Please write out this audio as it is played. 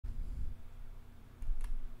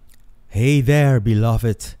Hey there,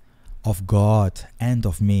 beloved of God and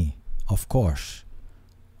of me, of course.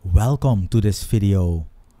 Welcome to this video.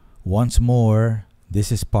 Once more,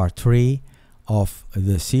 this is part 3 of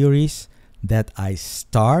the series that I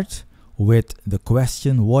start with the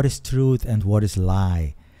question, what is truth and what is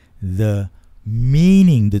lie? The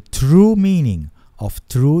meaning, the true meaning of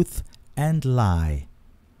truth and lie.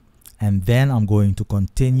 And then I'm going to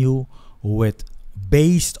continue with,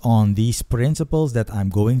 based on these principles that I'm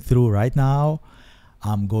going through right now,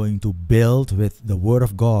 I'm going to build with the Word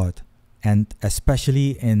of God, and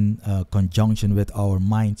especially in conjunction with our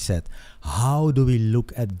mindset. How do we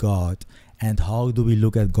look at God and how do we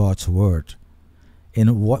look at God's Word?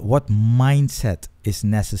 In what mindset is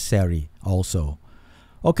necessary also.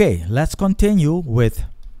 Okay, let's continue with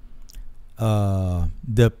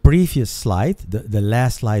the previous slide, the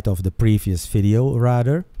last slide of the previous video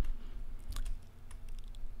rather.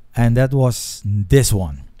 And that was this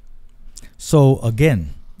one. So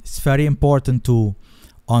again, it's very important to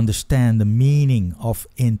understand the meaning of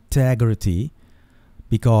integrity,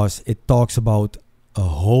 because it talks about a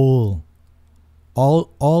whole.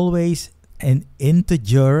 Always an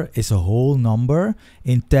integer is a whole number.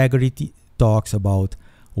 Integrity talks about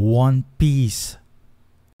one piece,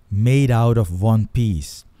 made out of one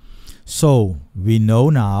piece. So we know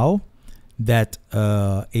now that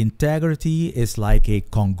integrity is like a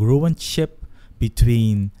congruent ship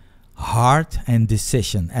between heart and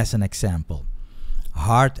decision, as an example,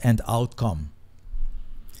 heart and outcome.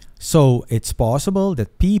 So it's possible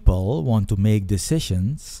that people want to make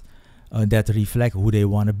decisions that reflect who they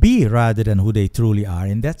want to be rather than who they truly are.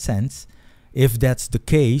 In that sense, if that's the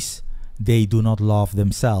case, they do not love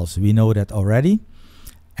themselves. We know that already.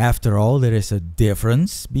 After all, there is a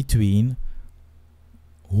difference between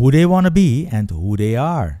who they want to be and who they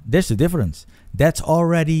are. There's a difference. That's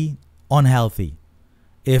already unhealthy.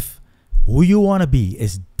 If who you want to be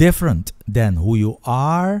is different than who you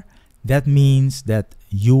are, that means that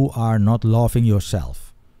you are not loving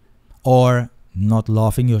yourself or not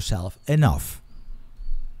loving yourself enough.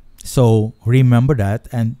 So remember that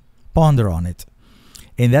and ponder on it.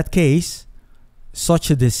 In that case, such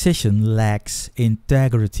a decision lacks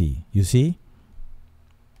integrity, you see?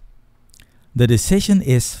 The decision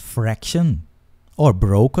is fraction or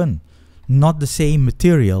broken, not the same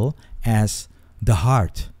material as the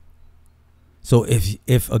heart. So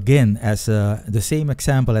if again, as the same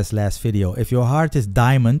example as last video, if your heart is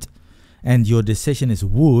diamond and your decision is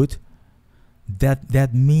wood,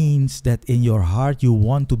 that means that in your heart you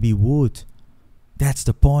want to be wood. That's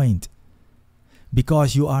the point.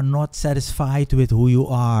 Because you are not satisfied with who you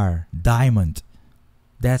are, diamond.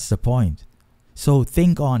 That's the point. So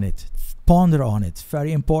think on it. Ponder on it.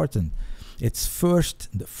 Very important. It's first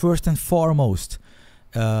and foremost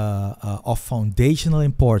of foundational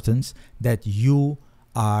importance that you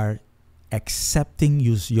are accepting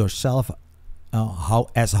yourself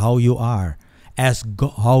how you are,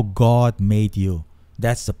 how God made you.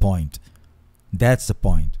 That's the point. That's the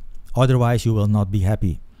point. Otherwise, you will not be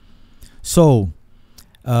happy. So,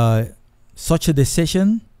 such a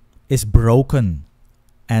decision is broken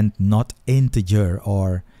and not integer,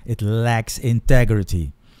 or it lacks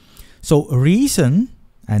integrity. So reason,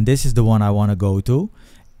 and this is the one I want to go to,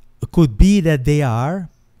 could be that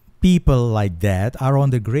people like that are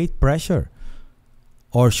under great pressure,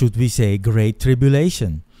 or should we say great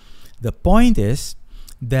tribulation. The point is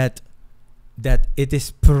that it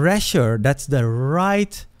is pressure, that's the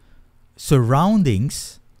right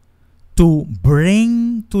surroundings to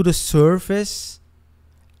bring to the surface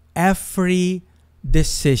every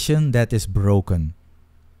decision that is broken.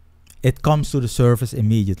 It comes to the surface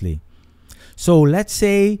immediately. So let's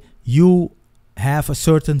say you have a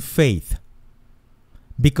certain faith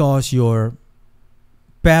because your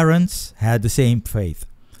parents had the same faith.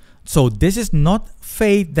 So this is not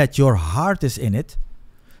faith that your heart is in it.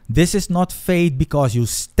 This is not faith because you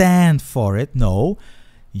stand for it. No,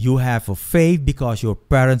 you have a faith because your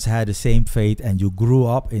parents had the same faith and you grew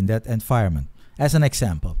up in that environment, as an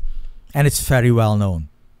example. And it's very well known.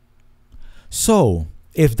 So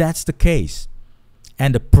if that's the case,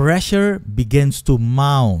 and the pressure begins to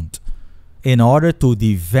mount in order to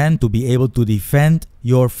be able to defend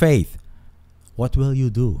your faith, what will you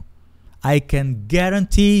do? I can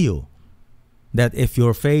guarantee you that if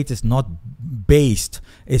your faith is not based,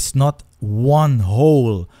 it's not one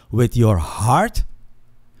whole with your heart,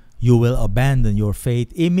 you will abandon your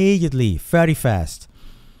faith immediately, very fast.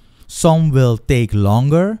 Some will take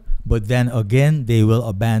longer, but then again, they will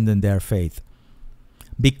abandon their faith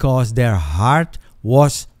because their heart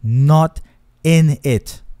was not in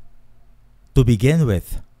it to begin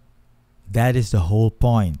with. That is the whole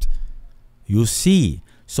point. You see,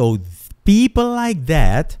 so people like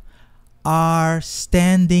that are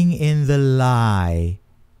standing in the lie,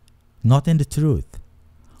 not in the truth.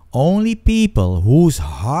 Only people whose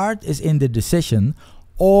heart is in the decision,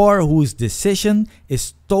 or whose decision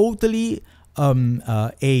is totally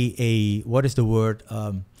what is the word?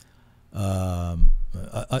 A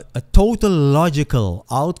total logical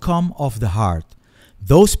outcome of the heart.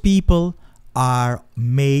 Those people are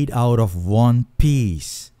made out of one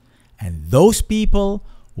piece, and those people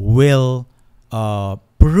will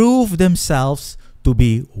prove themselves to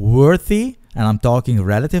be worthy. And I'm talking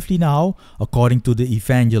relatively now, according to the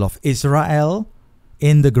Evangel of Israel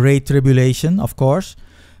in the Great Tribulation, of course.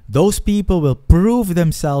 Those people will prove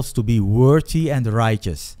themselves to be worthy and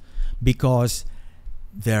righteous because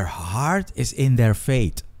their heart is in their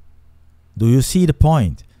faith. Do you see the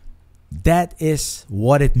point? That is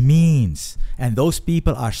what it means. And those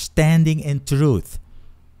people are standing in truth.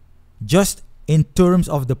 Just in terms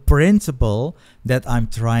of the principle that I'm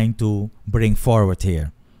trying to bring forward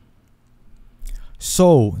here.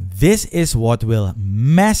 So this is what will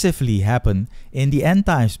massively happen in the end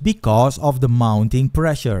times because of the mounting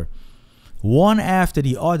pressure. One after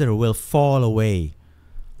the other will fall away.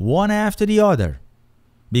 One after the other.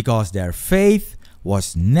 Because their faith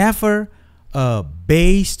was never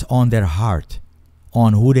based on their heart.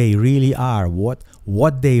 On who they really are.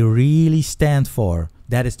 What they really stand for.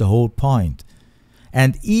 That is the whole point.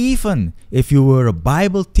 And even if you were a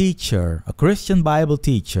Bible teacher, a Christian Bible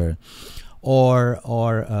teacher, or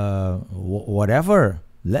whatever,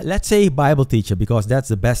 let's say Bible teacher, because that's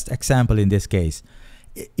the best example in this case.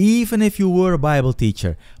 Even if you were a Bible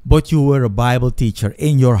teacher, but you were a Bible teacher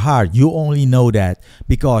in your heart, you only know that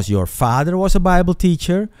because your father was a Bible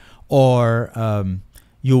teacher, or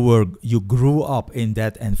you grew up in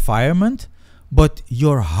that environment, but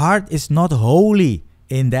your heart is not holy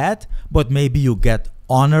in that, but maybe you get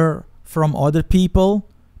honor from other people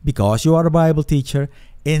because you are a Bible teacher.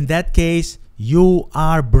 In that case, you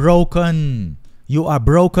are broken. You are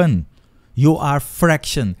broken. You are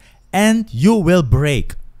fraction. And you will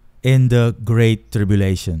break in the Great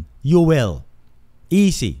Tribulation. You will.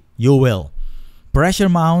 Easy. You will. Pressure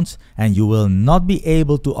mounts and you will not be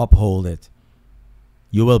able to uphold it.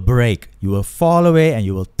 You will break. You will fall away and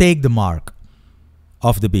you will take the mark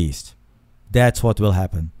of the beast. That's what will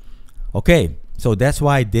happen. Okay, so that's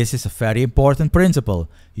why this is a very important principle.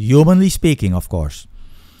 Humanly speaking, of course.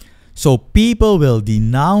 So people will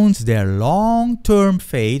denounce their long-term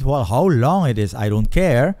faith. Well, how long it is, I don't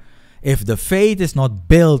care. If the faith is not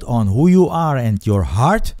built on who you are and your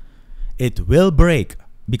heart, it will break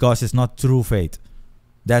because it's not true faith.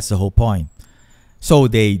 That's the whole point. So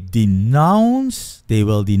they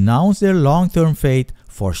will denounce their long-term faith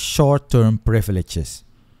for short-term privileges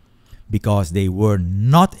because they were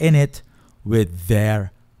not in it with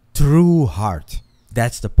their true heart.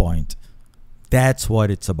 That's the point. That's what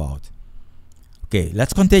it's about. Okay,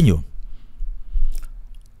 let's continue.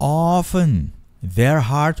 Often, their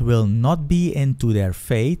heart will not be into their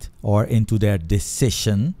faith or into their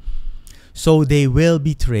decision, so they will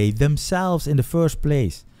betray themselves in the first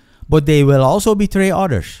place. But they will also betray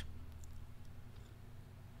others.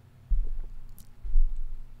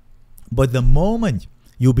 But the moment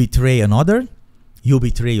you betray another, you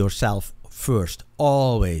betray yourself first,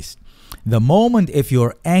 always. The moment if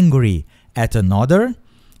you're angry at another,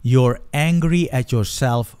 you're angry at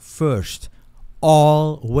yourself first.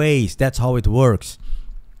 Always. That's how it works.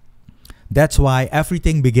 That's why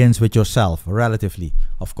everything begins with yourself, relatively,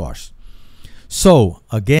 of course. So,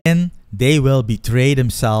 again, they will betray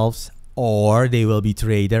themselves or they will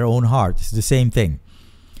betray their own heart. It's the same thing.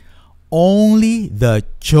 Only the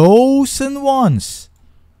chosen ones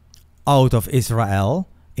out of Israel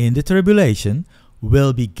in the tribulation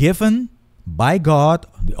will be given by God,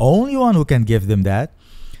 the only one who can give them that,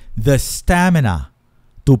 the stamina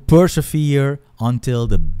to persevere until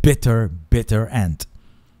the bitter, bitter end.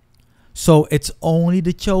 So it's only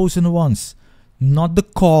the chosen ones, not the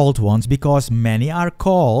called ones, because many are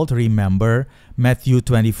called. Remember Matthew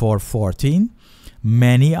 24:14.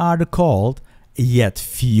 Many are the called, yet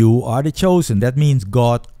few are the chosen. That means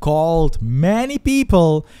God called many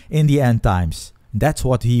people in the end times. That's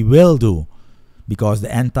what He will do, because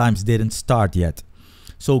the end times didn't start yet.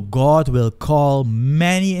 So God will call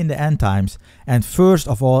many in the end times. And first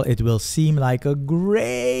of all, it will seem like a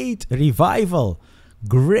great revival.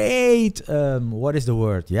 Great, what is the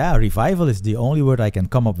word? Yeah, revival is the only word I can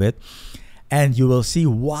come up with. And you will see,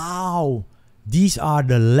 wow, these are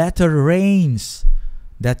the latter rains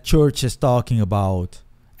that church is talking about.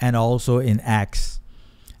 And also in Acts.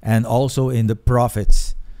 And also in the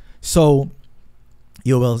prophets. So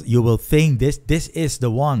you will think this is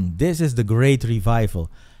the one, this is the great revival.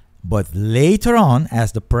 But later on,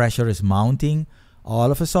 as the pressure is mounting,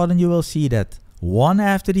 all of a sudden you will see that one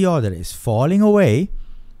after the other is falling away,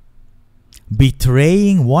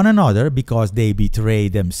 betraying one another because they betray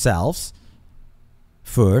themselves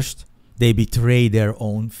first. They betray their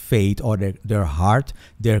own faith or their heart,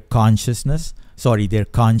 their consciousness, their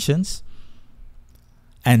conscience.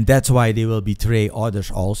 And that's why they will betray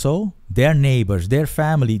others also, their neighbors, their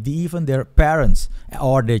family, even their parents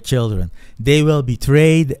or their children. They will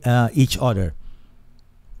betray each other.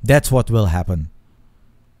 That's what will happen.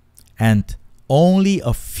 And only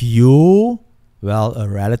a few, well, a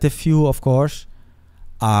relative few, of course,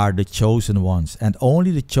 are the chosen ones. And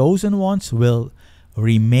only the chosen ones will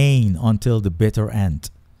remain until the bitter end.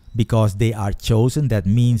 Because they are chosen, that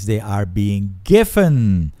means they are being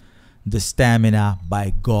given the stamina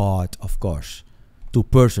by God, of course, to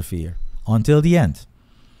persevere until the end.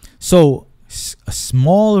 So, a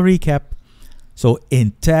small recap. So,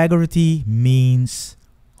 integrity means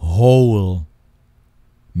whole,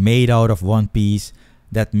 made out of one piece.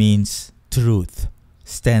 That means truth,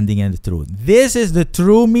 standing in the truth. This is the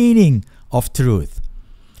true meaning of truth.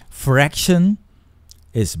 Fraction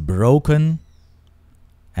is broken,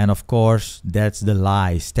 and of course, that's the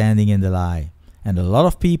lie, standing in the lie. And a lot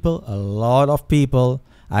of people,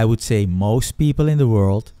 I would say most people in the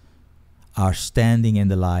world, are standing in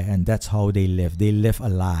the lie, and that's how they live. They live a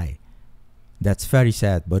lie. That's very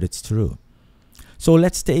sad, but it's true. So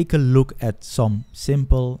let's take a look at some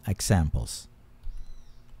simple examples.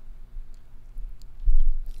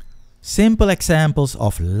 Simple examples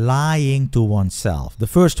of lying to oneself. The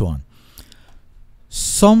first one.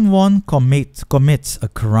 Someone commits a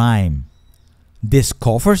crime,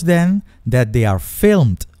 discovers then that they are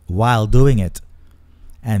filmed while doing it,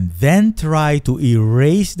 and then try to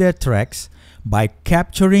erase their tracks by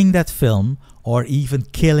capturing that film or even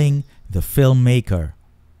killing the filmmaker.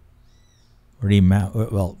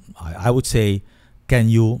 Well, I would say, can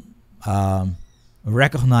you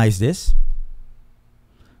recognize this?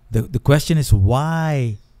 The question is,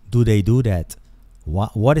 why do they do that?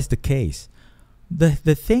 What is the case?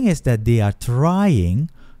 The thing is that they are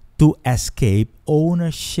trying to escape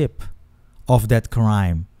ownership of that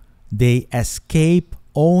crime. They escape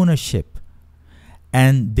ownership,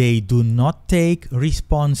 and they do not take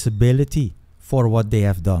responsibility for what they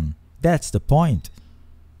have done. That's the point.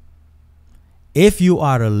 If you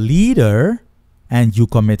are a leader and you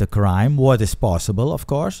commit a crime, what is possible, of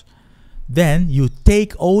course, then you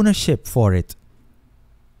take ownership for it.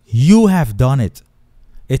 You have done it.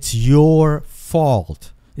 It's your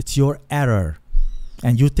fault. It's your error.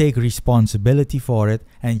 And you take responsibility for it,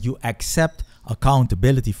 and you accept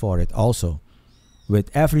accountability for it also, with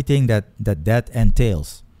everything that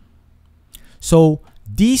entails. So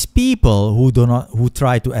these people who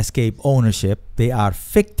try to escape ownership, they are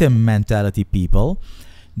victim mentality people.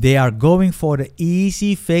 They are going for the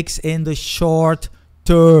easy fix in the short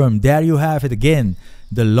term. There you have it again,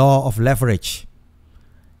 the law of leverage.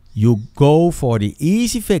 You go for the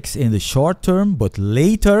easy fix in the short term, but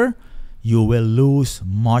later you will lose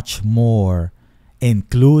much more,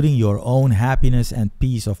 including your own happiness and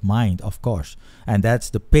peace of mind, of course. And that's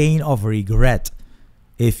the pain of regret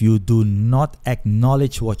if you do not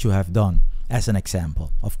acknowledge what you have done, as an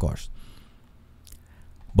example, of course.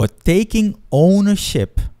 But taking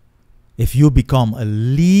ownership, if you become a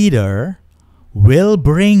leader, will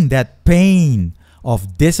bring that pain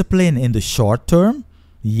of discipline in the short term.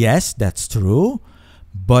 Yes, that's true.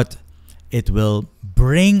 But it will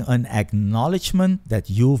bring an acknowledgement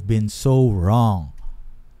that you've been so wrong.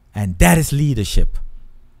 And that is leadership.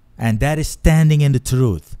 And that is standing in the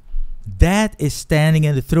truth. That is standing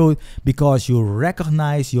in the truth because you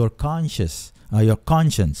recognize your conscience,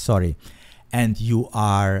 and you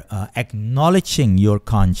are acknowledging your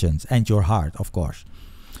conscience and your heart, of course.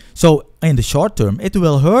 So in the short term, it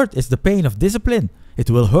will hurt. It's the pain of discipline. It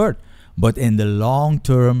will hurt. But in the long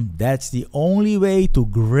term, that's the only way to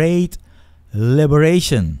great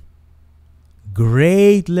liberation.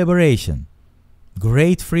 Great liberation.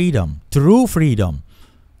 Great freedom. True freedom.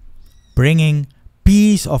 Bringing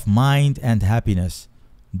peace of mind and happiness.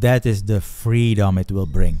 That is the freedom it will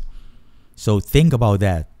bring. So think about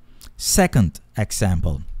that. Second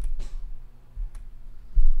example.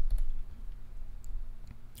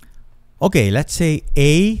 Okay, let's say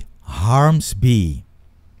A harms B,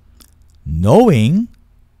 knowing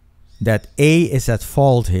that A is at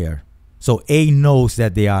fault here. So A knows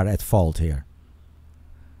that they are at fault here.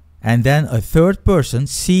 And then a third person,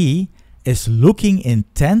 C, is looking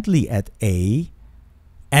intently at A,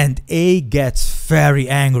 and A gets very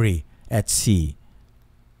angry at C.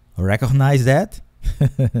 Recognize that?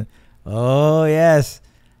 Oh, yes.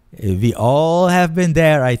 We all have been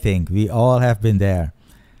there, I think. We all have been there.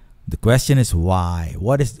 The question is why?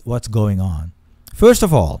 What's going on? First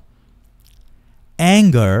of all,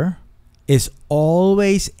 anger is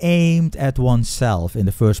always aimed at oneself in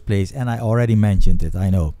the first place, and I already mentioned it, I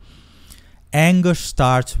know. Anger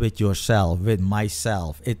starts with yourself, with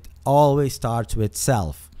myself. It always starts with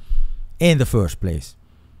self in the first place.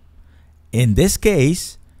 In this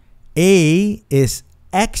case, A is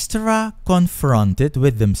extra confronted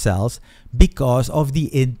with themselves because of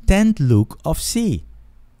the intent look of C.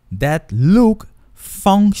 That look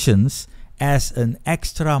functions as an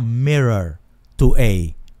extra mirror to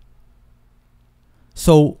A.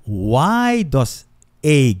 So why does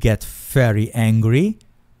A get very angry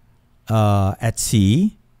at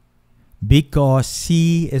C? Because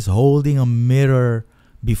C is holding a mirror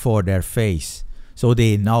before their face. So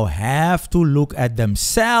they now have to look at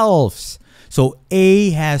themselves. So A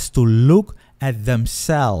has to look at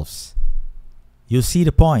themselves. You see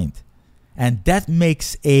the point? And that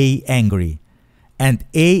makes A angry. And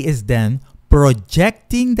A is then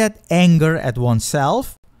projecting that anger at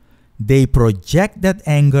oneself. They project that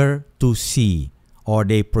anger to C, or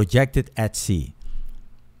they project it at C.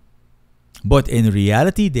 But in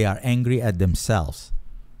reality, they are angry at themselves.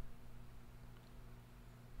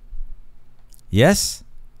 Yes,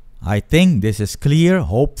 I think this is clear.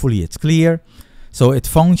 Hopefully it's clear. So it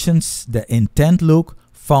functions, the intent look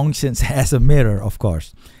functions as a mirror, of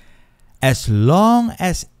course. As long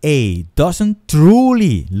as A doesn't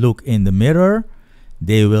truly look in the mirror,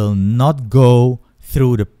 they will not go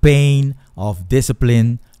through the pain of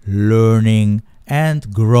discipline, learning,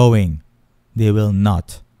 and growing. They will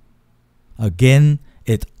not. Again,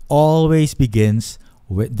 it always begins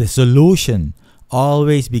with the solution,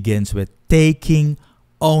 always begins with taking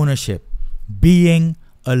ownership, being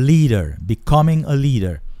a leader, becoming a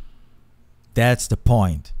leader. That's the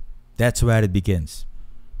point. That's where it begins.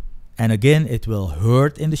 And again, it will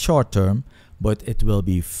hurt in the short term, but it will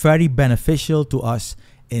be very beneficial to us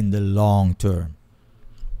in the long term.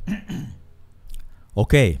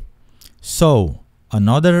 Okay, so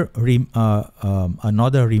another remark,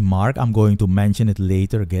 I'm going to mention it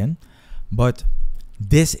later again, but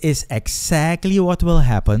this is exactly what will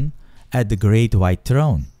happen at the Great White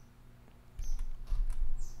Throne.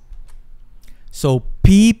 So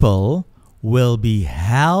people will be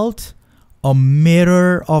held a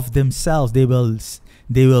mirror of themselves. They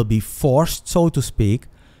will be forced, so to speak,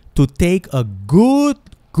 to take a good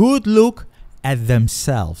look at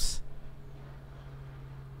themselves.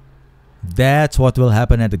 That's what will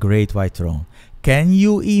happen at the Great White Throne. Can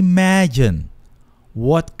you imagine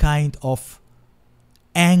what kind of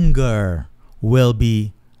anger will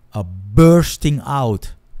be bursting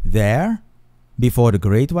out there before the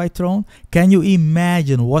Great White Throne? Can you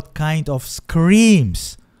imagine what kind of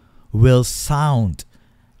screams will sound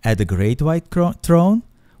at the Great White Throne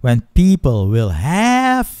when people will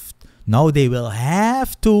have, now they will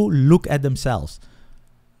have to look at themselves,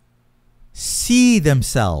 see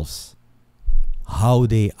themselves, how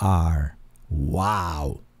they are.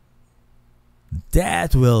 Wow.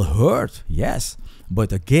 That will hurt, yes.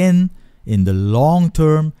 But again, in the long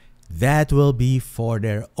term, that will be for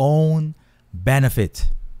their own benefit.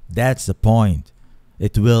 That's the point.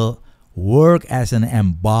 It will work as an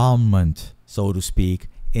embalmment, so to speak,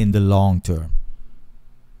 in the long term.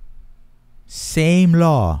 Same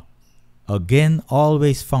law. Again,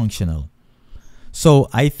 always functional. So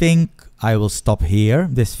I think I will stop here,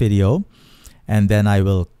 this video, and then I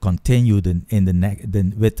will continue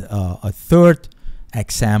with a third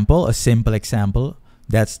example, a simple example.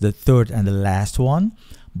 That's the third and the last one.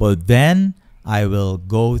 But then I will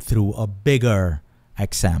go through a bigger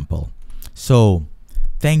example. So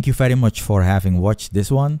thank you very much for having watched this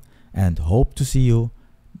one, and hope to see you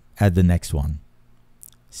at the next one.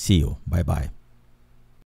 See you. Bye-bye.